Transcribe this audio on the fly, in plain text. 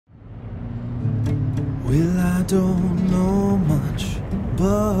Well, I don't know much,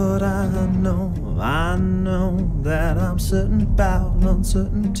 but I know that I'm certain about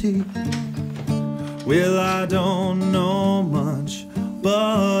uncertainty. Well, I don't know much,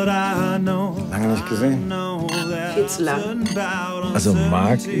 but I know. Lange nicht gesehen. Viel zu lang. Also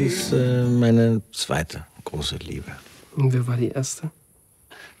Marc ist meine zweite große Liebe. Und wer war die erste?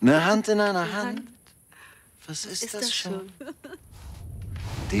 Eine Hand in einer Hand. Was ist das schon?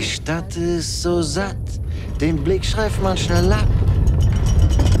 Die Stadt ist so satt, den Blick schreift man schnell ab.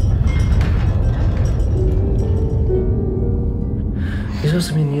 Wieso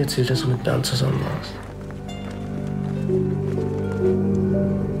hast du mir nie erzählt, dass du mit Bernd zusammen warst?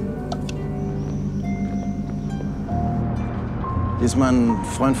 Hier ist mal ein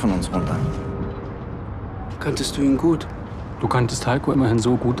Freund von uns runter. Kanntest du ihn gut? Du kanntest Heiko immerhin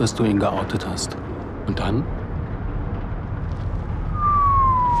so gut, dass du ihn geoutet hast. Und dann?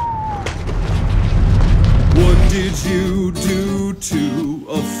 What did you do to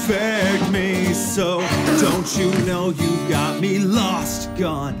affect me so? Don't you know you got me lost,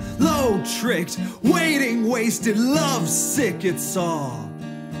 gone, low tricked, waiting, wasted, love sick, it's all.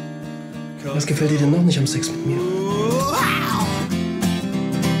 Was gefällt dir denn noch nicht am Sex mit mir?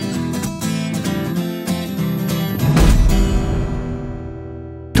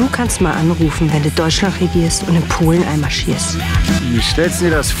 Du kannst mal anrufen, wenn du Deutschland regierst und in Polen einmarschierst. Wie stellst du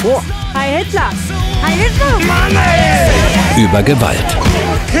dir das vor? Hi Hitler! Hi Hitler! Mann, ey! Über Gewalt.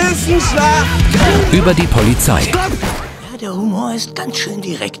 Kissenschlag! Über die Polizei. Ja, der Humor ist ganz schön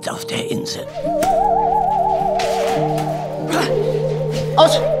direkt auf der Insel.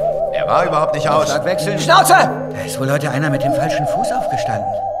 Aus! Er war überhaupt nicht aus. Wechseln. Schnauze! Da ist wohl heute einer mit dem falschen Fuß aufgestanden.